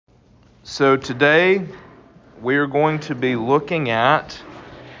So today we're going to be looking at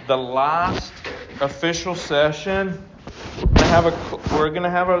the last official session. We're going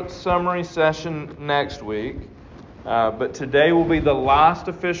to have a summary session next week, but today will be the last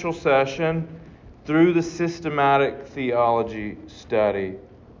official session through the systematic theology study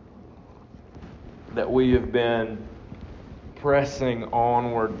that we have been pressing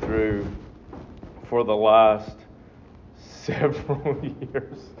onward through for the last several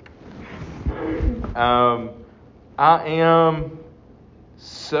years. I am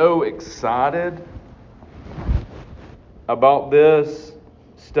so excited about this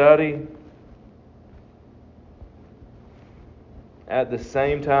study. At the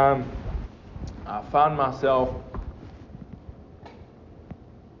same time, I find myself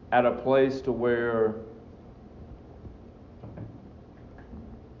at a place to where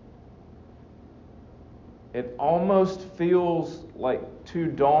it almost feels like too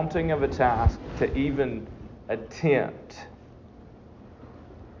daunting of a task to even attempt.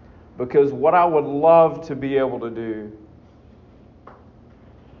 Because what I would love to be able to do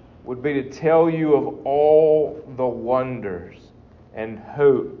would be to tell you of all the wonders and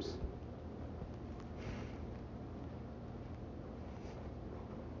hopes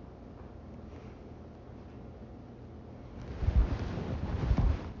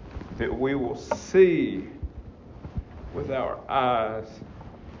that we will see with our eyes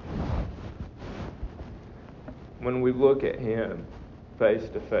when we look at Him face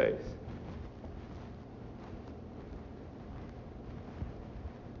to face.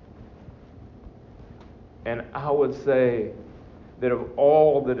 And I would say that of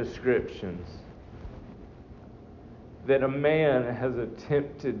all the descriptions that a man has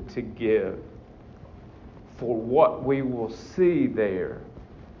attempted to give for what we will see there,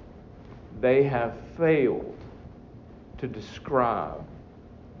 they have failed to describe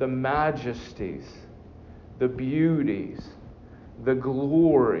the majesties, the beauties, the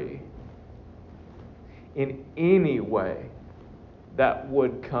glory in any way that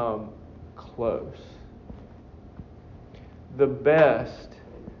would come close. The best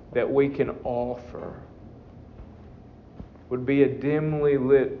that we can offer would be a dimly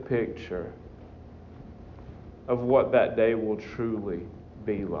lit picture of what that day will truly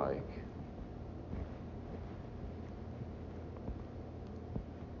be like.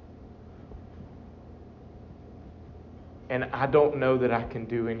 And I don't know that I can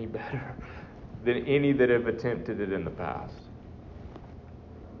do any better than any that have attempted it in the past.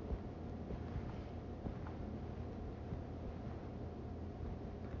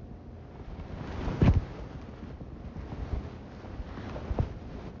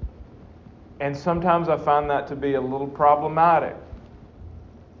 And sometimes I find that to be a little problematic.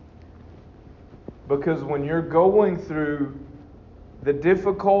 Because when you're going through the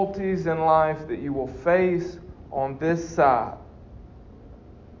difficulties in life that you will face on this side,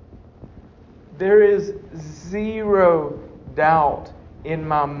 there is zero doubt in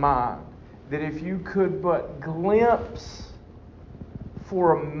my mind that if you could but glimpse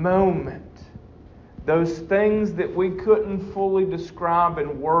for a moment those things that we couldn't fully describe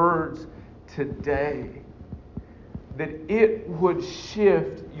in words today, that it would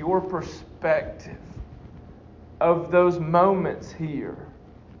shift your perspective of those moments here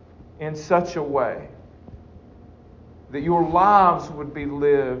in such a way that your lives would be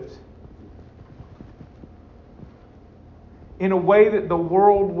lived in a way that the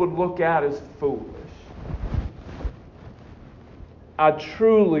world would look at as foolish. I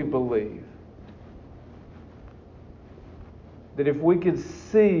truly believe that if we could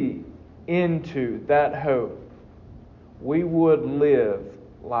see into that hope, we would live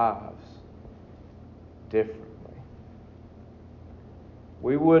lives differently.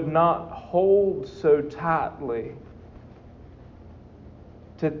 We would not hold so tightly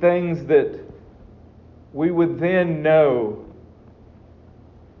to things that we would then know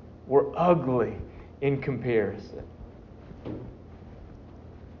were ugly in comparison.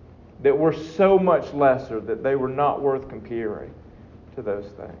 That were so much lesser that they were not worth comparing to those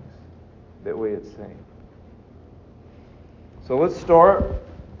things that we had seen. So let's start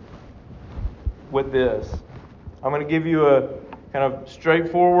with this. I'm going to give you a kind of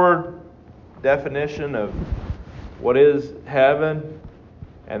straightforward definition of what is heaven.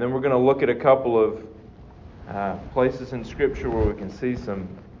 And then we're going to look at a couple of places in Scripture where we can see some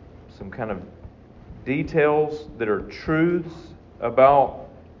kind of details that are truths about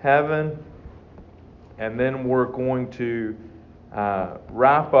heaven. And then we're going to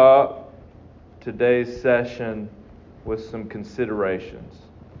wrap up today's session with some considerations.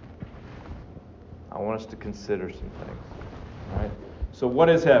 I want us to consider some things. All right? So what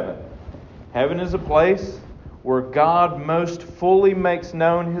is heaven? Heaven is a place where God most fully makes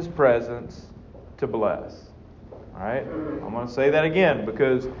known His presence to bless. All right? I'm going to say that again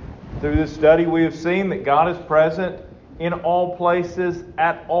because through this study we have seen that God is present in all places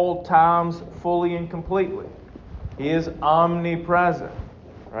at all times fully and completely. He is omnipresent.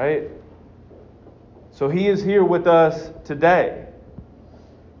 Right? So He is here with us today.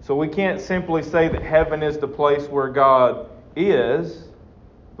 So we can't simply say that heaven is the place where God is,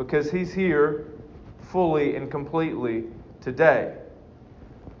 because He's here fully and completely today.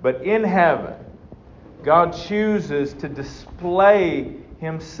 But in heaven, God chooses to display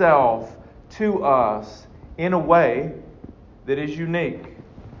Himself to us in a way that is unique.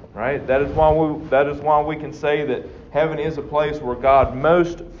 Right? That is why we can say that heaven is a place where God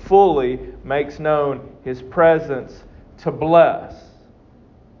most fully makes known His presence to bless.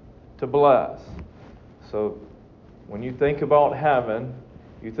 To bless. So when you think about heaven,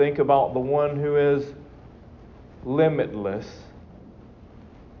 you think about the one who is limitless,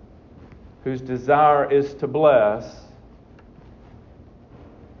 whose desire is to bless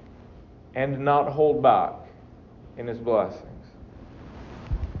and not hold back in His blessings.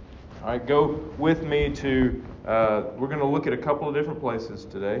 All right, go with me to, we're going to look at a couple of different places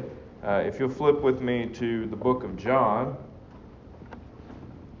today. If you'll flip with me to the book of John,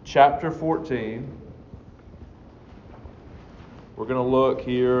 chapter 14. We're going to look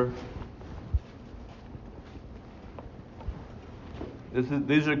here.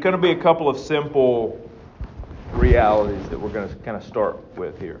 These are going to be a couple of simple realities that we're going to kind of start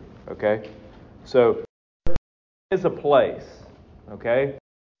with here. Okay? So, heaven is a place. Okay?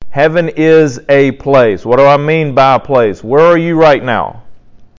 Heaven is a place. What do I mean by a place? Where are you right now?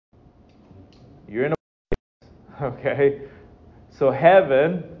 You're in a place. Okay? So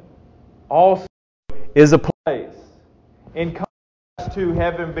heaven also is a place. In contrast to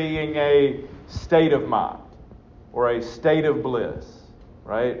heaven being a state of mind or a state of bliss.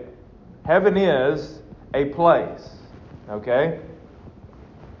 Right? Heaven is a place. Okay?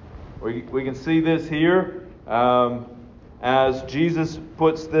 We can see this here. As Jesus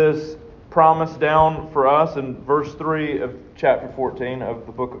puts this promise down for us in verse 3 of chapter 14 of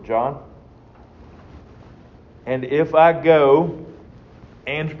the book of John. And if I go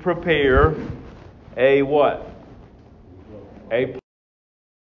and prepare a what? I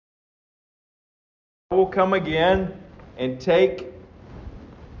will come again and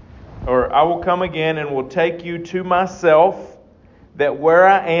will take you to myself, that where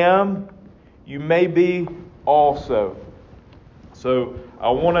I am, you may be also. So I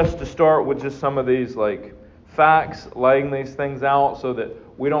want us to start with just some of these facts, laying these things out so that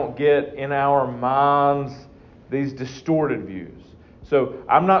we don't get in our minds these distorted views. So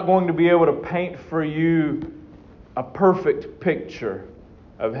I'm not going to be able to paint for you a perfect picture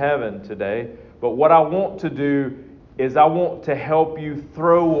of heaven today, but what I want to do is I want to help you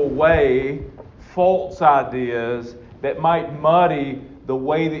throw away false ideas that might muddy the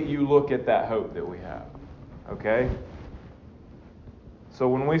way that you look at that hope that we have. Okay? So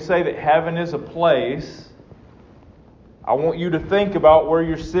when we say that heaven is a place, I want you to think about where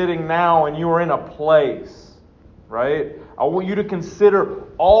you're sitting now and you are in a place, right? I want you to consider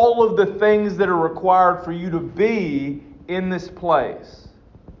all of the things that are required for you to be in this place,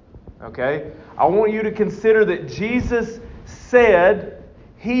 okay? I want you to consider that Jesus said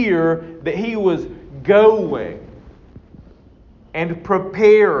here that He was going and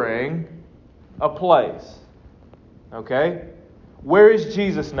preparing a place, okay? Where is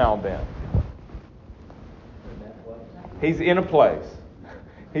Jesus now then? He's in a place.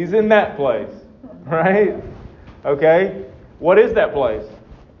 He's in that place. Right? Okay? What is that place?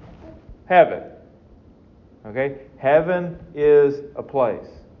 Heaven. Okay? Heaven is a place.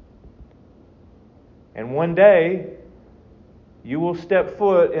 And one day, you will step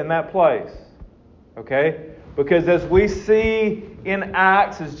foot in that place. Okay? Because as we see in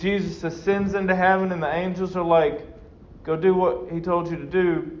Acts, as Jesus ascends into heaven and the angels are like, go do what He told you to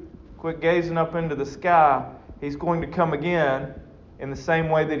do. Quit gazing up into the sky. He's going to come again in the same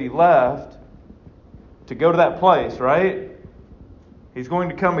way that He left to go to that place, right? He's going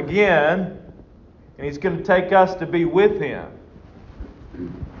to come again and He's going to take us to be with Him.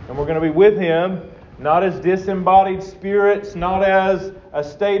 And we're going to be with Him not as disembodied spirits, not as a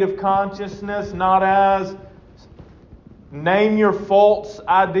state of consciousness, not as name your false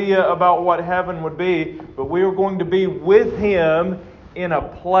idea about what heaven would be, but we are going to be with Him in a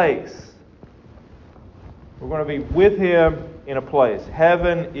place. We're going to be with Him in a place.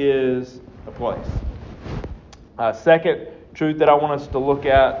 Heaven is a place. Second truth that I want us to look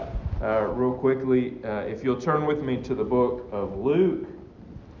at real quickly, if you'll turn with me to the book of Luke.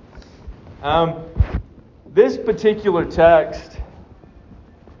 This particular text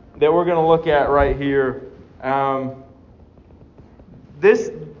that we're going to look at right here,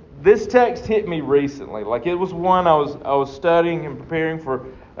 this text hit me recently. Like, it was one I was studying and preparing for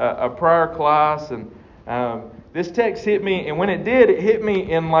a prior class, and this text hit me. And when it did, it hit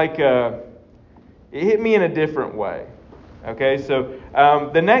me in a different way. Okay, so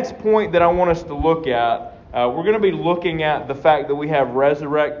the next point that I want us to look at, we're going to be looking at the fact that we have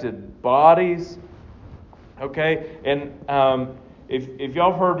resurrected bodies. Okay, and if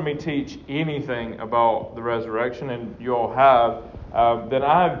y'all have heard me teach anything about the resurrection, and you all have, then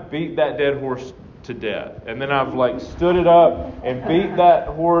I've beat that dead horse to death. And then I've stood it up and beat that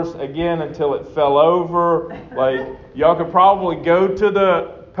horse again until it fell over. Y'all could probably go to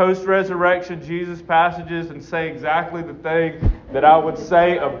the post-resurrection Jesus passages and say exactly the thing that I would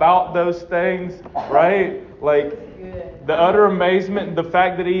say about those things, right? The utter amazement, the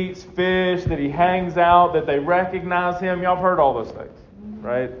fact that he eats fish, that he hangs out, that they recognize him. Y'all have heard all those things,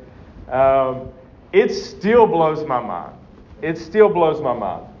 right? It still blows my mind. It still blows my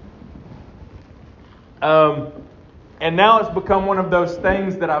mind. And now it's become one of those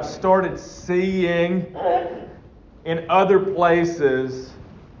things that I've started seeing in other places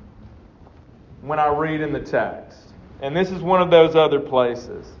when I read in the text. And this is one of those other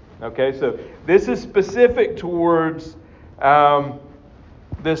places. Okay, so this is specific towards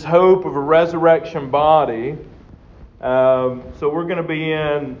this hope of a resurrection body. So we're going to be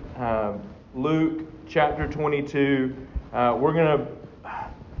in Luke chapter 22.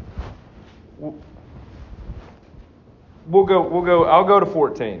 We'll go. I'll go to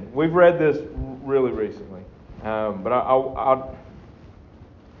 14. We've read this really recently, but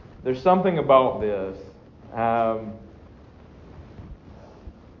there's something about this.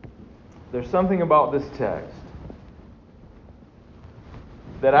 There's something about this text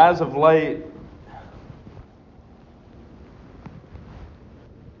that as of late,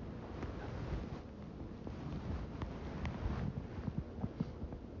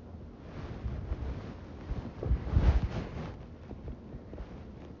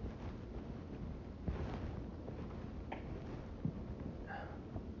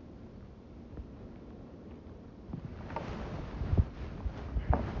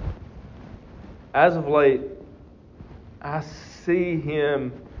 I see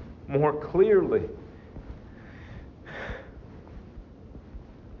him more clearly.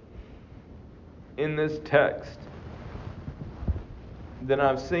 In this text than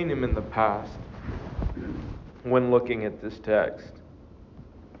I've seen him in the past when looking at this text.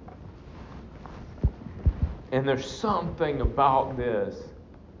 And there's something about this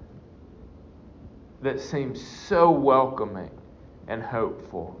that seems so welcoming and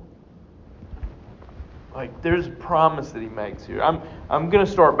hopeful. There's a promise that he makes here. I'm going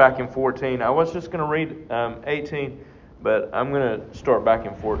to start back in 14. I was just going to read 18, but I'm going to start back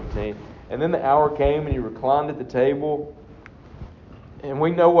in 14. And then the hour came, and he reclined at the table. And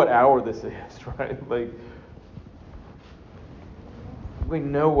we know what hour this is, right? We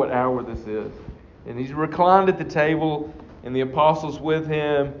know what hour this is. And he's reclined at the table, and the apostles with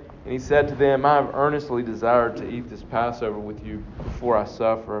him. And he said to them, I have earnestly desired to eat this Passover with you before I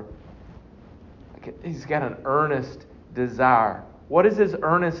suffer. He's got an earnest desire. What is his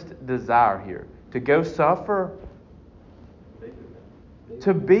earnest desire here? To go suffer?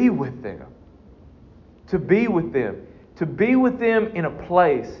 To be with them. To be with them. To be with them in a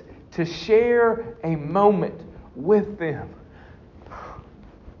place. To share a moment with them.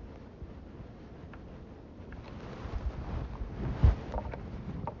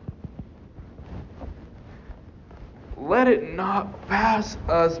 Let it not pass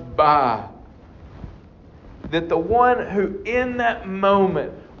us by that the one who in that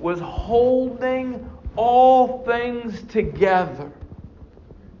moment was holding all things together,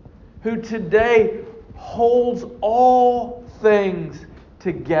 who today holds all things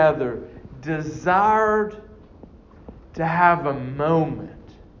together, desired to have a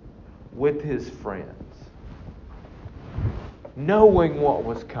moment with his friends, knowing what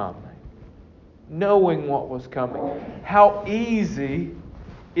was coming. Knowing what was coming. How easy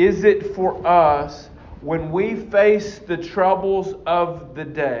is it for us when we face the troubles of the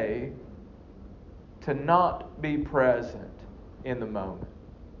day to not be present in the moment?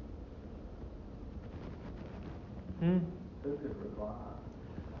 Who could reply?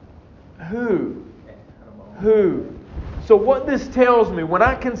 Who? So what this tells me, when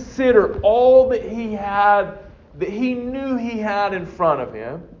I consider all that he had, that he knew he had in front of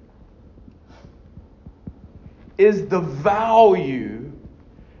him, is the value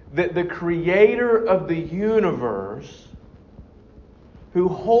that the Creator of the universe who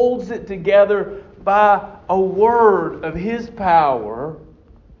holds it together by a word of His power,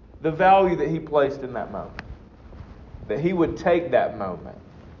 the value that He placed in that moment. That He would take that moment.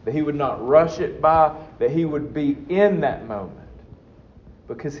 That He would not rush it by. That He would be in that moment.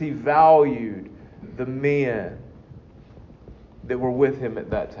 Because He valued the men that were with Him at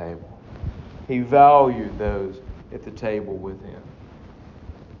that table. He valued those at the table with Him.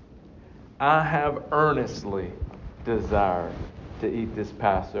 I have earnestly desired to eat this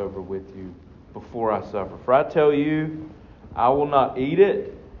Passover with you before I suffer. For I tell you, I will not eat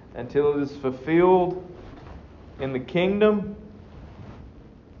it until it is fulfilled in the kingdom.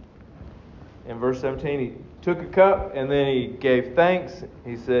 In verse 17, He took a cup and then He gave thanks.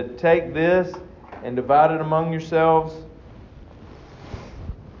 He said, "Take this and divide it among yourselves."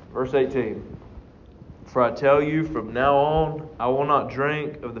 Verse 18, "For I tell you, from now on, I will not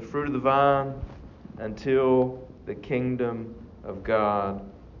drink of the fruit of the vine until the kingdom of God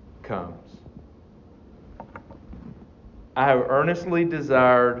comes." I have earnestly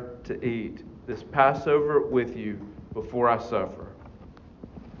desired to eat this Passover with you before I suffer.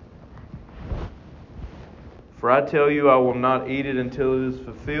 For I tell you, I will not eat it until it is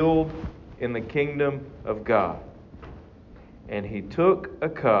fulfilled in the kingdom of God. And He took a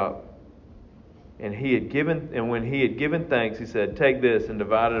cup, and when He had given thanks, He said, "Take this and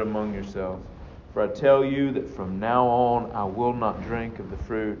divide it among yourselves. For I tell you that from now on I will not drink of the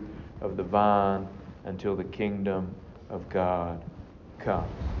fruit of the vine until the kingdom of God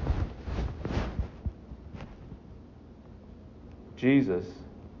comes." Jesus,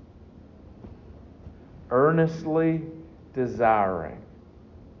 earnestly desiring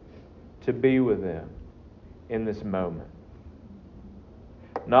to be with them in this moment.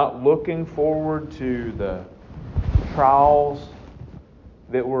 Not looking forward to the trials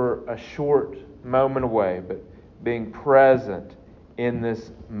that were a short moment away, but being present in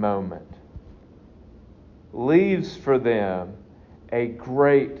this moment, leaves for them a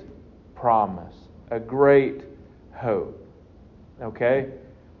great promise, a great hope. Okay?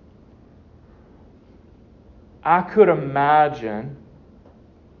 I could imagine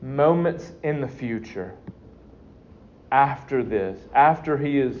moments in the future after this, after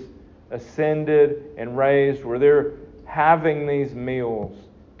He is ascended and raised, where they're having these meals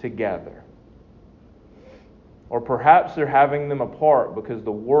together. Or perhaps they're having them apart because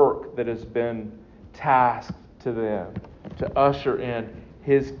the work that has been tasked to them to usher in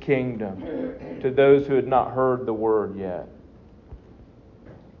His kingdom to those who had not heard the word yet.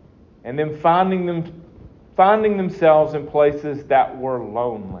 And then finding themselves in places that were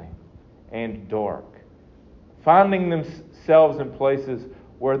lonely and dark. Finding themselves in places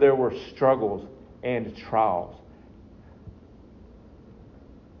where there were struggles and trials.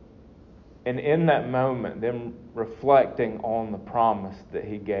 And in that moment, them reflecting on the promise that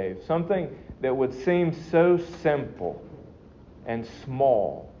He gave. Something that would seem so simple and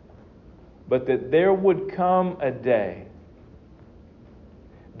small. But that there would come a day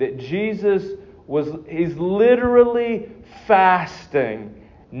that Jesus He's literally fasting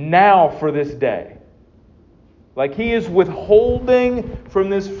now for this day. Like He is withholding from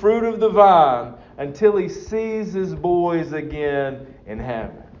this fruit of the vine until He sees His boys again in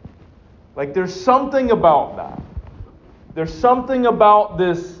heaven. Like there's something about that. There's something about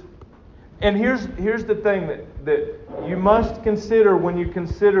this. And here's the thing that you must consider when you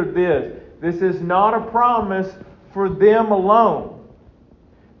consider this. This is not a promise for them alone.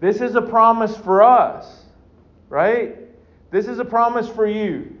 This is a promise for us. Right? This is a promise for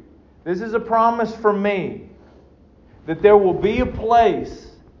you. This is a promise for me. That there will be a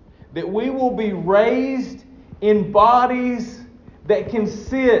place that we will be raised in bodies that can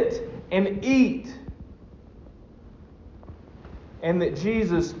sit and eat. And that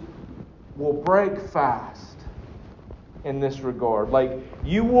Jesus will break fast in this regard. Like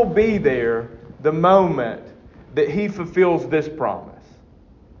you will be there the moment that He fulfills this promise.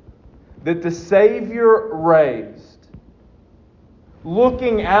 That the Savior raised,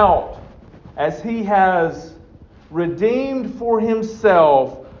 looking out as He has redeemed for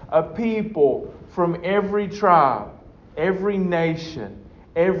Himself a people from every tribe, every nation,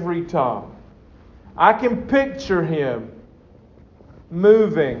 every tongue. I can picture Him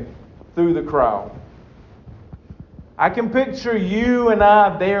moving through the crowd. I can picture you and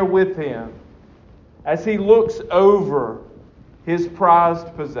I there with Him as He looks over His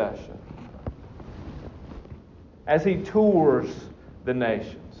prized possession, as He tours the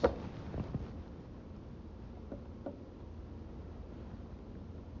nations.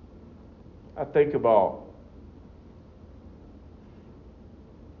 I think about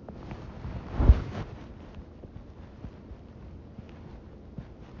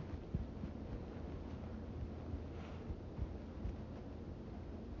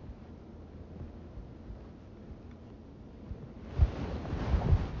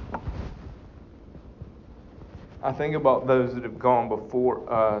I think about those that have gone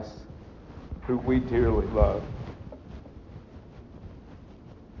before us who we dearly love,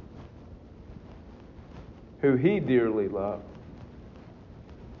 who He dearly loved,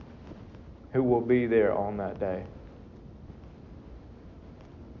 who will be there on that day,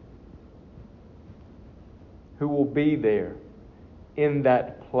 who will be there in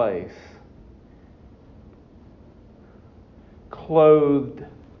that place, clothed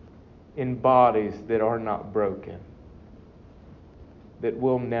in bodies that are not broken, that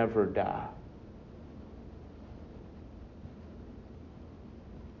will never die.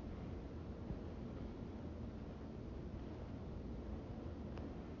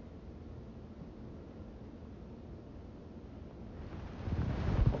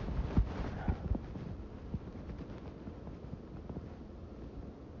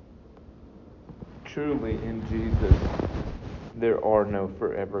 Truly, in Jesus, there are no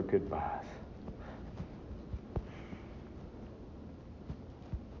forever goodbyes.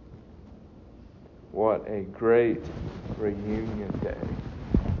 What a great reunion day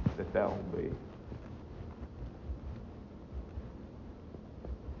that will be.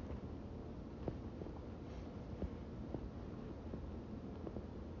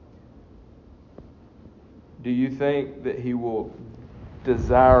 Do you think that He will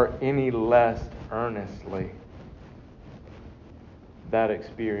desire any less earnestly that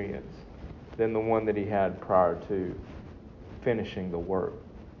experience than the one that He had prior to finishing the work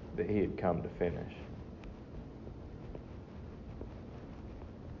that He had come to finish?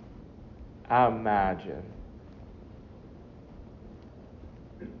 I imagine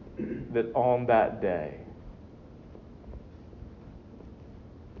that on that day,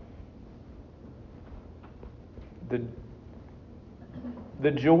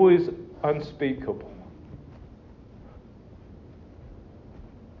 the joys unspeakable,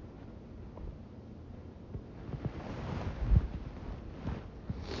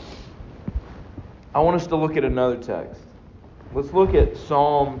 I want us to look at another text. Let's look at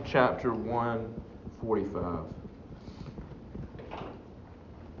Psalm chapter 145.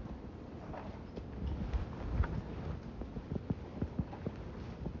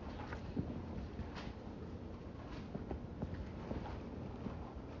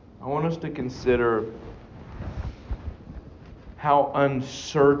 I want us to consider how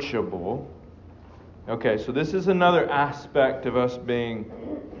unsearchable. Okay, so this is another aspect of us being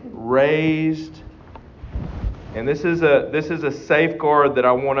raised. And this is a safeguard that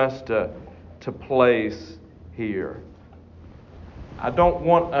I want us to place here. I don't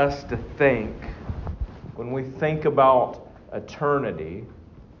want us to think, when we think about eternity,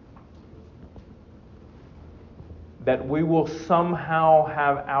 that we will somehow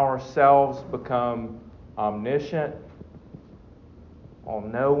have ourselves become omniscient,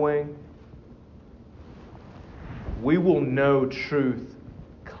 all-knowing. We will know truth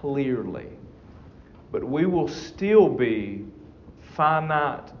clearly, but we will still be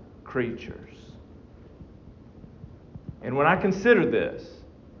finite creatures. And when I consider this,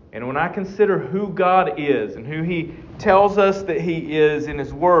 and when I consider who God is and who He tells us that He is in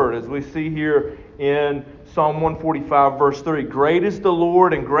His Word, as we see here in Psalm 145, verse 3, great is the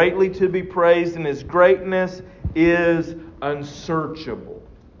Lord and greatly to be praised, and His greatness is unsearchable.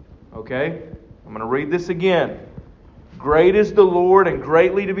 Okay? I'm going to read this again. Great is the Lord and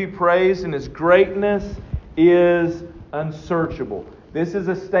greatly to be praised, and His greatness is unsearchable. This is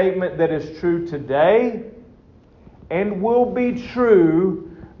a statement that is true today and will be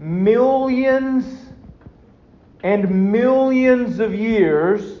true millions and millions of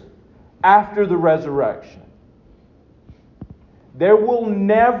years after the resurrection. There will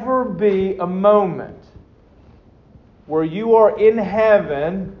never be a moment where you are in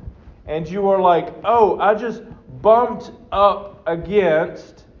heaven and you are like, oh, I just bumped up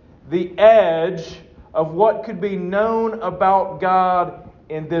against the edge of what could be known about God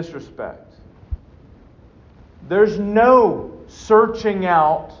in this respect. There's no searching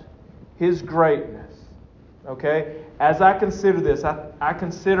out His greatness. Okay? As I consider this, I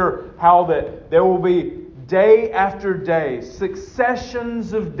consider how that there will be day after day,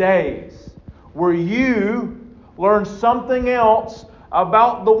 successions of days, where you learn something else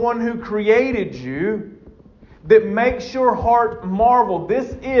about the one who created you that makes your heart marvel.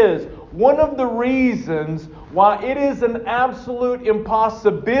 This is one of the reasons why it is an absolute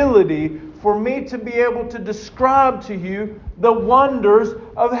impossibility for me to be able to describe to you the wonders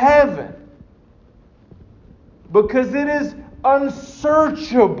of heaven. Because it is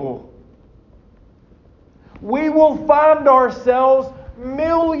unsearchable. We will find ourselves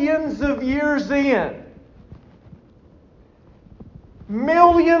millions of years in.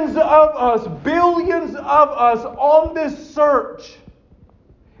 millions of us, billions of us on this search,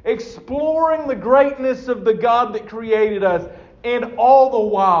 exploring the greatness of the God that created us, and all the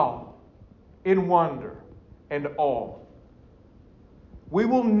while in wonder and awe. We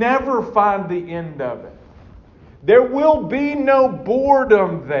will never find the end of it. There will be no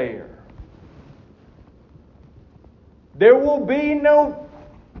boredom there. There will be no,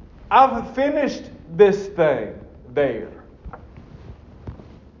 I've finished this thing there.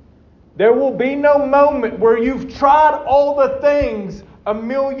 There will be no moment where you've tried all the things a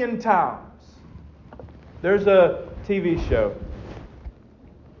million times. There's a TV show.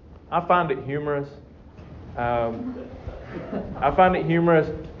 I find it humorous.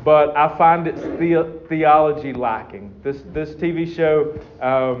 But I find its theology lacking. This TV show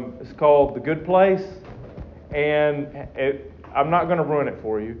is called The Good Place, and I'm not going to ruin it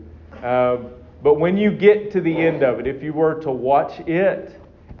for you. But when you get to the end of it, if you were to watch it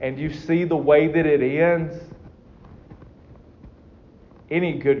and you see the way that it ends,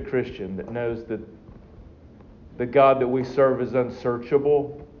 any good Christian that knows that the God that we serve is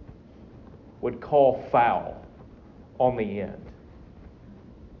unsearchable would call foul on the end.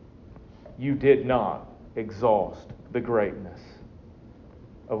 You did not exhaust the greatness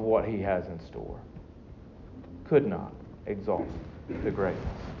of what He has in store. Could not exhaust the greatness.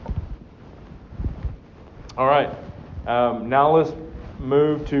 All right. Now let's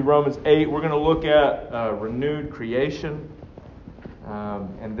move to Romans 8. We're going to look at renewed creation.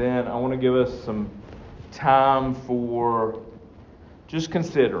 And then I want to give us some time for just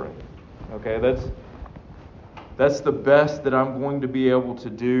considering. Okay, that's the best that I'm going to be able to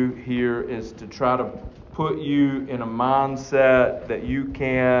do here, is to try to put you in a mindset that you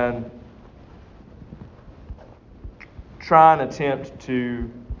can try and attempt to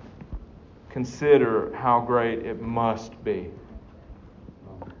consider how great it must be.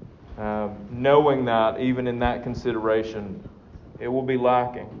 Knowing that even in that consideration, it will be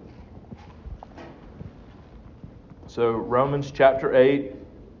lacking. So Romans chapter 8,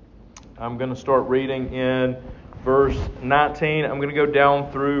 I'm going to start reading in verse 19. I'm going to go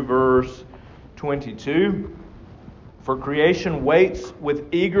down through verse 22. For creation waits with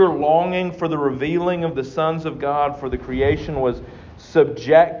eager longing for the revealing of the sons of God, for the creation was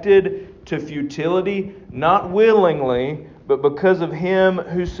subjected to futility, not willingly, but because of Him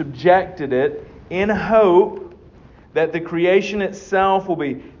who subjected it, in hope that the creation itself will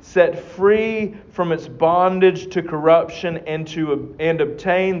be set free from its bondage to corruption and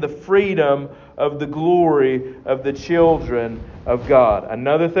obtain the freedom of the glory of the children of God.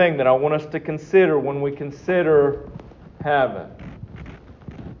 Another thing that I want us to consider when we consider heaven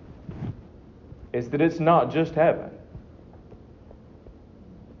is that it's not just heaven.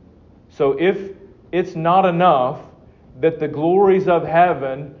 So if it's not enough that the glories of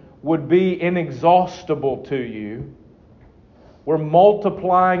heaven would be inexhaustible to you, we're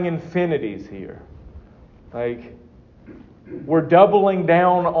multiplying infinities here. Like, we're doubling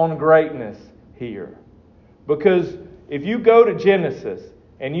down on greatness here. Because if you go to Genesis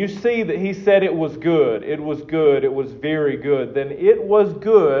and you see that He said it was good, it was good, it was very good, then it was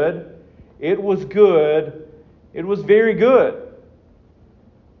good, it was good, it was very good.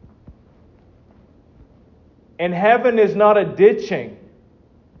 And heaven is not a ditching.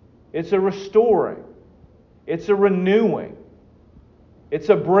 It's a restoring. It's a renewing. It's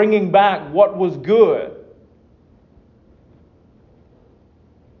a bringing back what was good.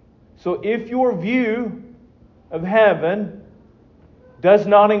 So if your view of heaven does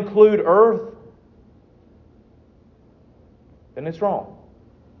not include earth, then it's wrong.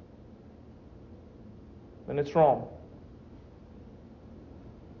 Then it's wrong.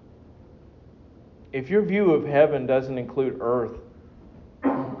 If your view of heaven doesn't include earth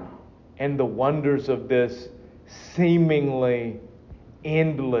and the wonders of this seemingly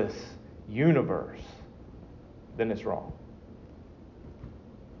endless universe, then it's wrong.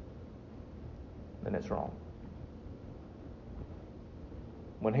 Then it's wrong.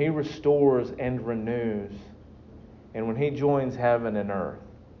 When He restores and renews, and when He joins heaven and earth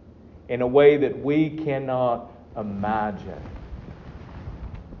in a way that we cannot imagine,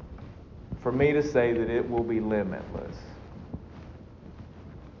 for me to say that it will be limitless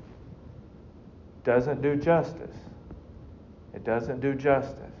doesn't do justice. It doesn't do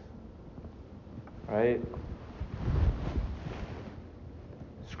justice. Right?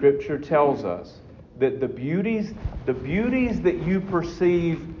 Scripture tells us that the beauties that you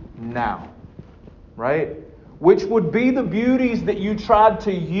perceive now, right? Which would be the beauties that you tried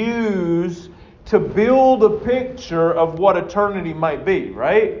to use to build a picture of what eternity might be,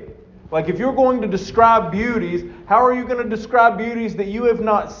 right? Like if you're going to describe beauties, how are you going to describe beauties that you have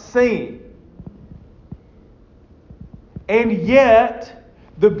not seen? And yet,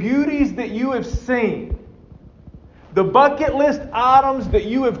 the beauties that you have seen, the bucket list items that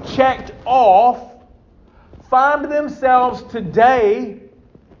you have checked off, find themselves today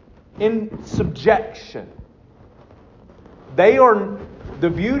in subjection. They are the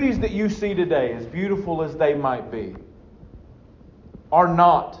beauties that you see today, as beautiful as they might be, are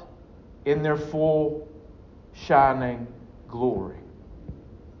not in their full shining glory.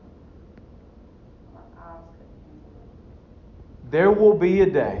 There will be a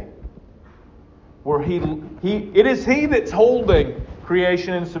day where it is He that's holding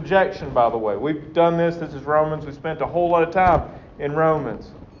creation in subjection, by the way. We've done this. This is Romans. We spent a whole lot of time in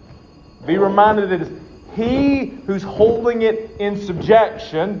Romans. Be reminded that it's He who's holding it in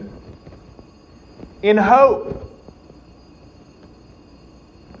subjection in hope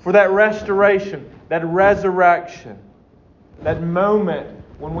for that restoration, that resurrection, that moment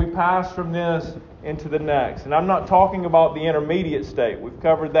when we pass from this into the next. And I'm not talking about the intermediate state. We've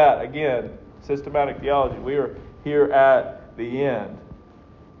covered that again. Systematic theology. We are here at the end.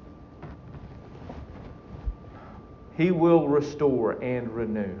 He will restore and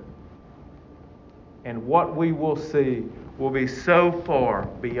renew. And what we will see will be so far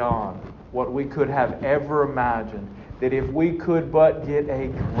beyond what we could have ever imagined that if we could but get a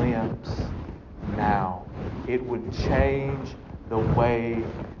glimpse now, it would change the way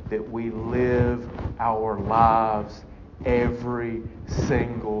that we live our lives every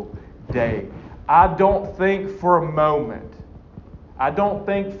single day. I don't think for a moment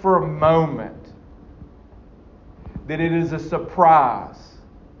that it is a surprise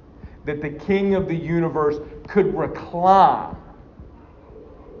that the King of the universe could recline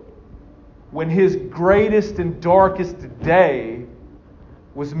when His greatest and darkest day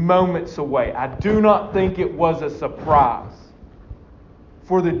was moments away. I do not think it was a surprise.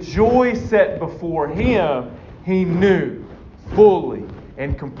 For the joy set before Him, He knew fully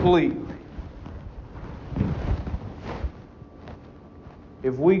and completely.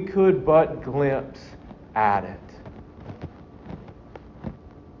 If we could but glimpse at it.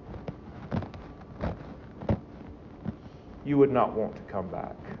 You would not want to come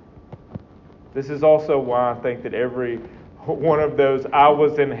back. This is also why I think that every one of those I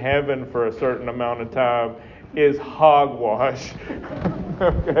was in heaven for a certain amount of time is hogwash.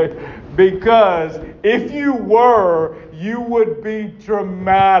 Okay? Because if you were, you would be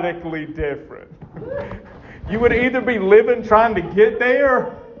dramatically different. You would either be living trying to get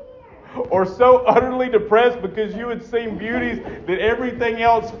there, or so utterly depressed because you had seen beauties that everything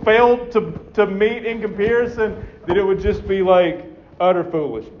else failed to meet in comparison, that it would just be like utter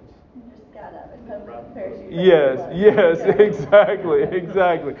foolishness. Yes, exactly.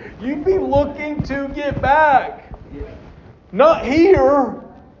 You'd be looking to get back. Not here.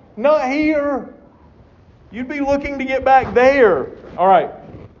 You'd be looking to get back there. All right.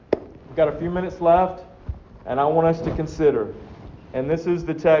 We've got a few minutes left, and I want us to consider. And this is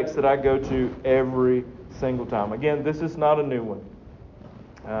the text that I go to every single time. Again, this is not a new one.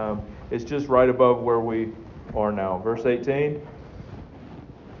 It's just right above where we are now. Verse 18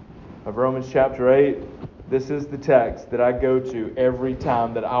 of Romans chapter 8. This is the text that I go to every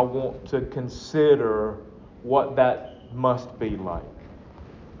time that I want to consider what that must be like.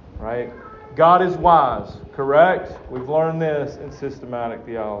 Right? God is wise, correct? We've learned this in systematic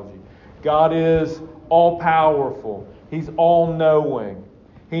theology. God is all-powerful. He's all-knowing.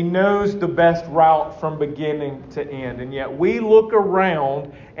 He knows the best route from beginning to end. And yet we look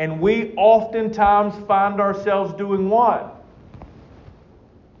around and we oftentimes find ourselves doing what?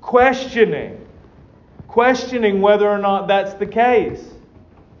 Questioning whether or not that's the case.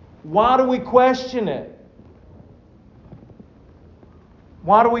 Why do we question it?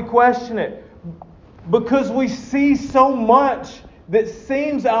 Why do we question it? Because we see so much that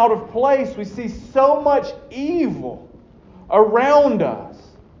seems out of place. We see so much evil around us.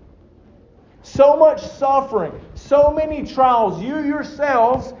 So much suffering. So many trials. You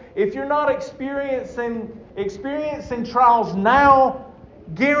yourselves, if you're not experiencing trials now,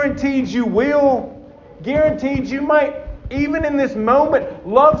 guaranteed you will. Guaranteed you might, even in this moment,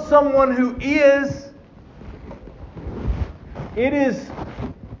 love someone who is. It is.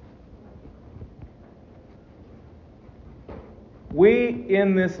 We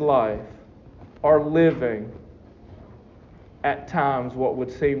in this life are living at times what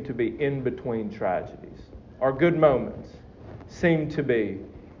would seem to be in between tragedies. Our good moments seem to be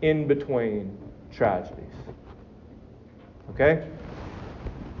in between tragedies. Okay?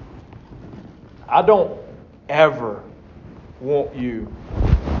 I don't ever want you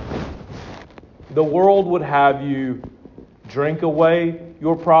The world would have you drink away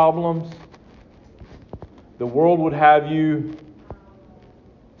your problems. The world would have you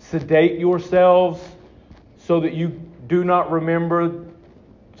sedate yourselves so that you do not remember,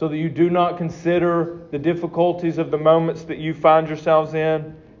 so that you do not consider the difficulties of the moments that you find yourselves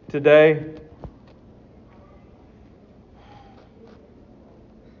in today.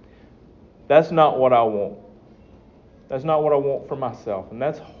 That's not what I want. That's not what I want for myself. And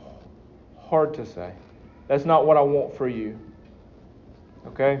that's hard to say. That's not what I want for you.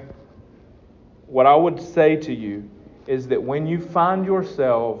 Okay? What I would say to you is that when you find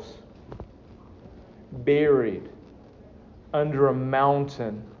yourselves buried under a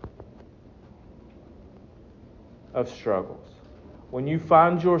mountain of struggles, when you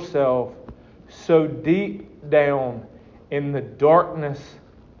find yourself so deep down in the darkness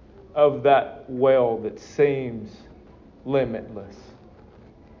of that well that seems limitless,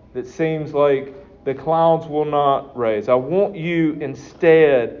 that seems like the clouds will not raise, I want you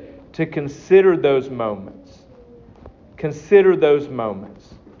instead to consider those moments. Consider those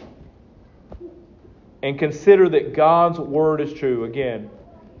moments. And consider that God's Word is true. Again,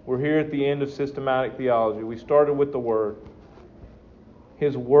 we're here at the end of systematic theology. We started with the Word.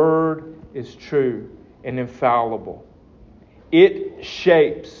 His Word is true and infallible. It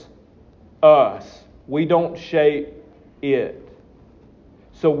shapes us. We don't shape it.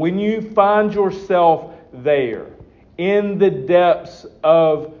 So when you find yourself there, in the depths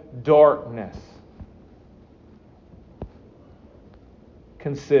of darkness,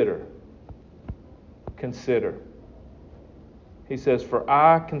 consider. He says, "For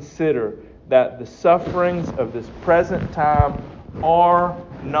I consider that the sufferings of this present time are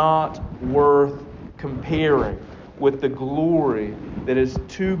not worth comparing with the glory that is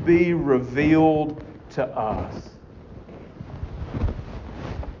to be revealed to us."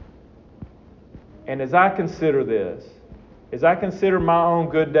 And as I consider this, as I consider my own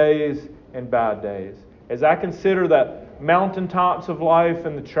good days and bad days, as I consider that mountaintops of life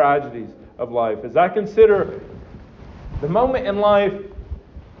and the tragedies of life, as I consider the moment in life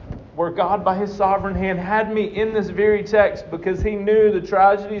where God by His sovereign hand had me in this very text because He knew the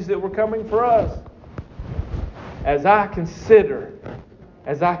tragedies that were coming for us, as I consider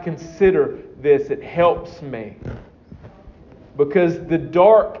this, it helps me, because the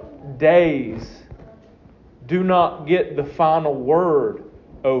dark days do not get the final word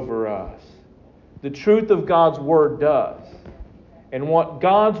over us. The truth of God's Word does. And what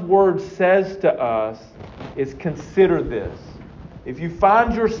God's Word says to us is, consider this. If you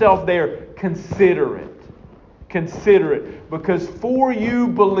find yourself there, consider it. Consider it. Because for you,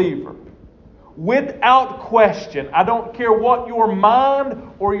 believer, without question, I don't care what your mind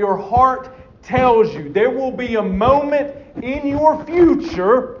or your heart tells you, there will be a moment in your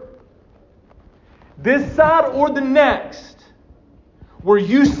future, this side or the next, where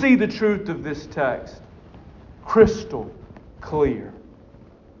you see the truth of this text crystal clear.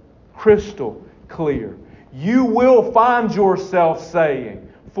 Crystal clear. You will find yourself saying,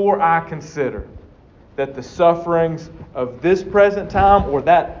 "For I consider that the sufferings of this present time or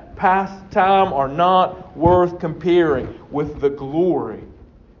that past time are not worth comparing with the glory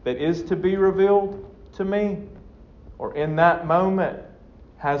that is to be revealed to me," or in that moment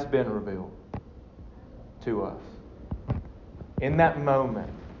has been revealed to us. In that moment,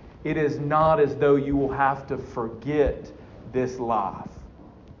 it is not as though you will have to forget this life.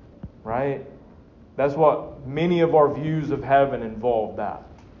 Right? That's what many of our views of heaven involve, that.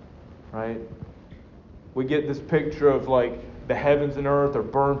 Right? We get this picture of like the heavens and earth are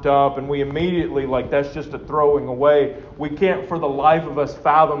burnt up, and we immediately, like, that's just a throwing away. We can't for the life of us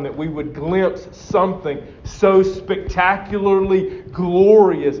fathom that we would glimpse something so spectacularly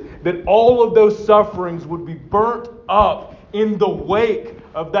glorious that all of those sufferings would be burnt up in the wake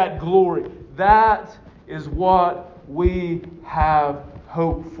of that glory. That is what we have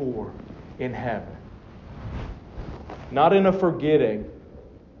hope for in heaven. Not in a forgetting,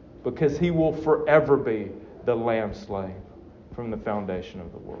 because He will forever be the Lamb slain from the foundation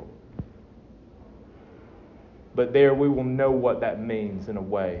of the world. But there we will know what that means in a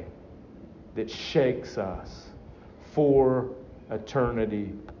way that shakes us for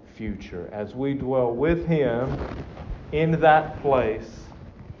eternity future, as we dwell with Him in that place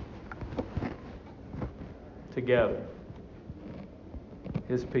together.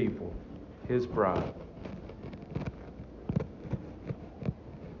 His people, His bride.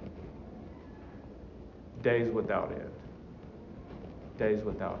 Days without end. Days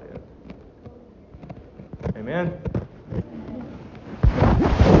without end. Amen?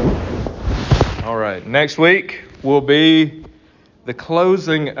 All right. Next week will be the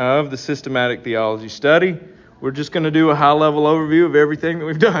closing of the systematic theology study. We're just going to do a high-level overview of everything that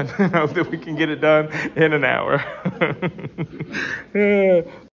we've done. I hope that we can get it done in an hour.